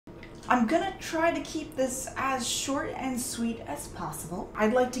I'm gonna try to keep this as short and sweet as possible.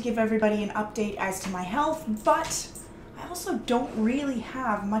 I'd like to give everybody an update as to my health, but I also don't really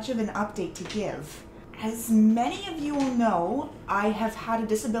have much of an update to give. As many of you will know, I have had a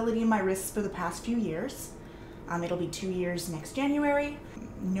disability in my wrists for the past few years. It'll be 2 years next January.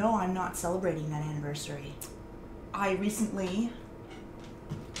 No, I'm not celebrating that anniversary. I recently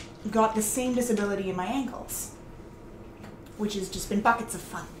got the same disability in my ankles, which has just been buckets of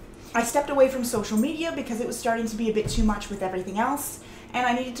fun. I stepped away from social media because it was starting to be a bit too much with everything else, and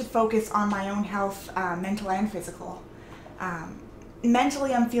I needed to focus on my own health, mental and physical.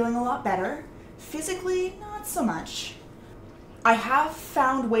 Mentally, I'm feeling a lot better. Physically, not so much. I have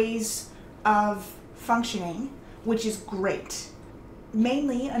found ways of functioning, which is great.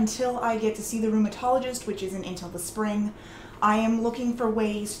 Mainly until I get to see the rheumatologist, which isn't until the spring. I am looking for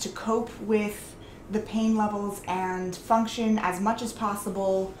ways to cope with the pain levels and function as much as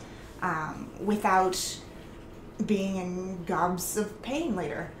possible without being in gobs of pain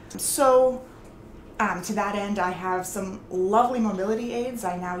later. So to that end, I have some lovely mobility aids.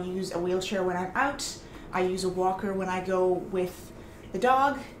 I now use a wheelchair when I'm out. I use a walker when I go with the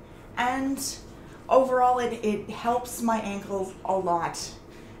dog, and overall it helps my ankles a lot,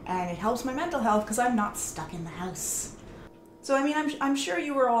 and it helps my mental health because I'm not stuck in the house. So I mean, I'm sure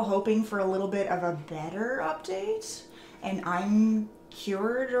you were all hoping for a little bit of a better update, and I'm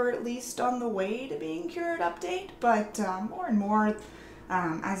cured, or at least on the way to being cured update, but more and more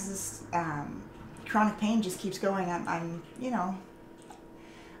as this chronic pain just keeps going, I'm you know,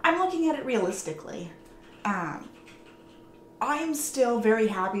 I'm looking at it realistically. I'm still very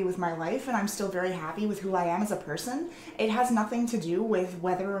happy with my life, and I'm still very happy with who I am as a person. It has nothing to do with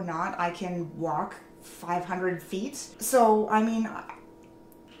whether or not I can walk 500 feet. So, I mean,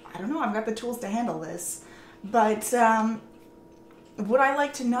 I don't know, I've got the tools to handle this. But, would I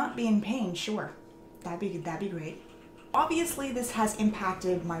like to not be in pain? Sure. That'd be great. Obviously, this has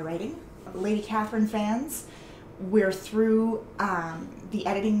impacted my writing. Lady Catherine fans, we're through the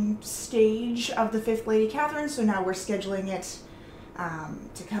editing stage of the 5th Lady Catherine, so now we're scheduling it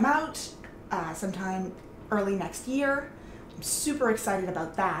to come out sometime early next year. I'm super excited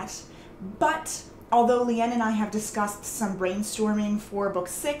about that. But although Leanne and I have discussed some brainstorming for book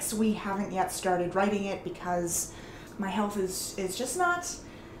 6, we haven't yet started writing it because my health is just not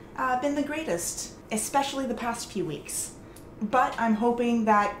been the greatest, especially the past few weeks. But I'm hoping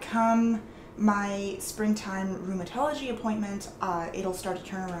that come my springtime rheumatology appointment, it'll start to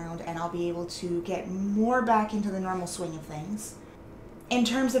turn around and I'll be able to get more back into the normal swing of things. In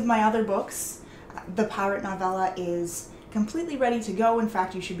terms of my other books, the pirate novella is completely ready to go. In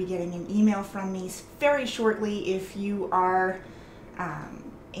fact, you should be getting an email from me very shortly if you are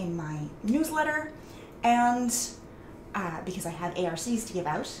in my newsletter, and because I have ARCs to give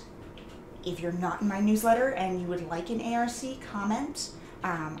out. If you're not in my newsletter and you would like an ARC, comment.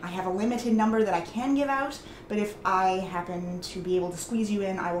 I have a limited number that I can give out, but if I happen to be able to squeeze you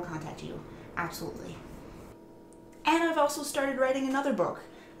in, I will contact you. Absolutely. And I've also started writing another book.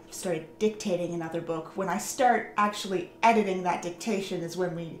 I've started dictating another book. When I start actually editing that dictation is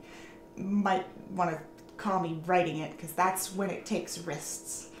when we might want to call me writing it, because that's when it takes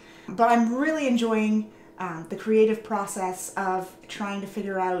risks. But I'm really enjoying the creative process of trying to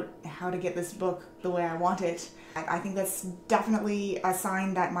figure out how to get this book the way I want it. I think that's definitely a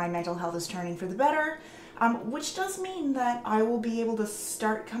sign that my mental health is turning for the better, which does mean that I will be able to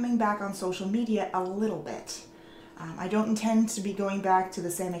start coming back on social media a little bit. I don't intend to be going back to the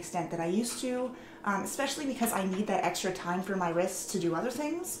same extent that I used to, especially because I need that extra time for my wrists to do other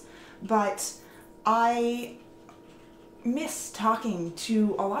things, but I miss talking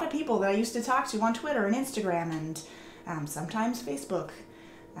to a lot of people that I used to talk to on Twitter and Instagram and sometimes Facebook.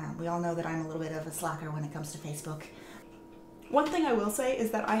 We all know that I'm a little bit of a slacker when it comes to Facebook. One thing I will say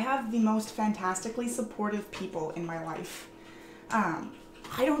is that I have the most fantastically supportive people in my life.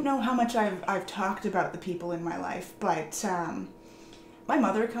 I don't know how much I've talked about the people in my life, but my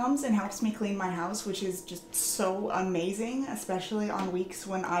mother comes and helps me clean my house, which is just so amazing, especially on weeks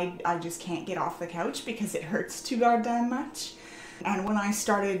when I just can't get off the couch because it hurts too goddamn much. And when I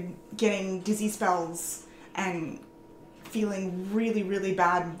started getting dizzy spells and feeling really, really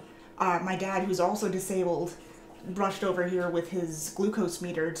bad, my dad, who's also disabled, rushed over here with his glucose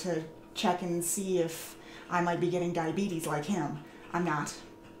meter to check and see if I might be getting diabetes like him. I'm not.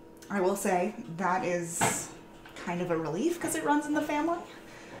 I will say that is kind of a relief because it runs in the family.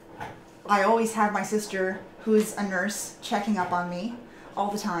 I always have my sister, who is a nurse, checking up on me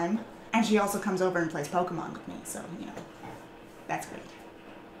all the time, and she also comes over and plays Pokemon with me, so, you know, that's great.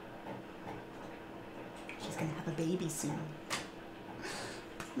 She's gonna have a baby soon.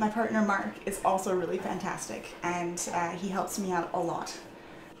 My partner Mark is also really fantastic, and he helps me out a lot.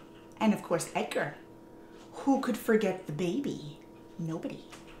 And of course Edgar. Who could forget the baby? Nobody.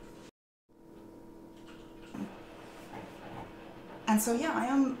 And so yeah,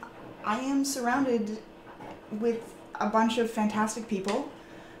 I am surrounded with a bunch of fantastic people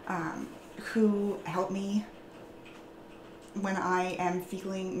who help me when I am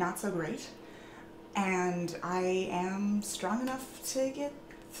feeling not so great, and I am strong enough to get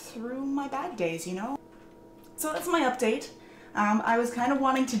through my bad days, you know? So that's my update. I was kind of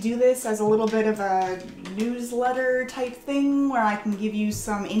wanting to do this as a little bit of a newsletter type thing where I can give you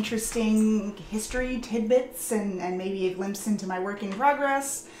some interesting history tidbits and maybe a glimpse into my work in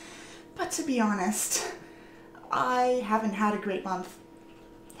progress. But to be honest, I haven't had a great month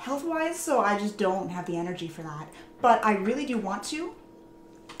health-wise, so I just don't have the energy for that. But I really do want to.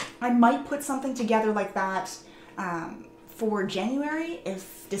 I might put something together like that for January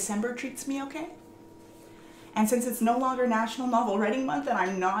if December treats me okay. And since it's no longer National Novel Writing Month and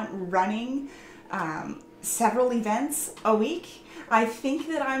I'm not running several events a week, I think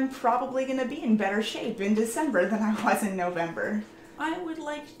that I'm probably going to be in better shape in December than I was in November. I would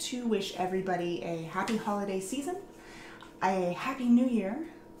like to wish everybody a happy holiday season, a happy new year,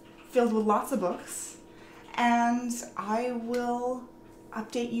 filled with lots of books, and I will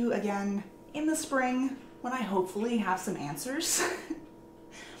update you again in the spring when I hopefully have some answers.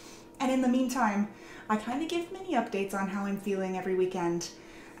 And in the meantime, I kind of give mini updates on how I'm feeling every weekend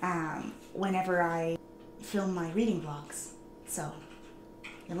whenever I film my reading vlogs. So,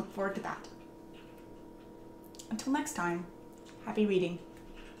 I look forward to that. Until next time, happy reading.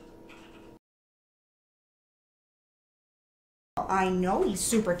 I know he's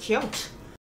super cute.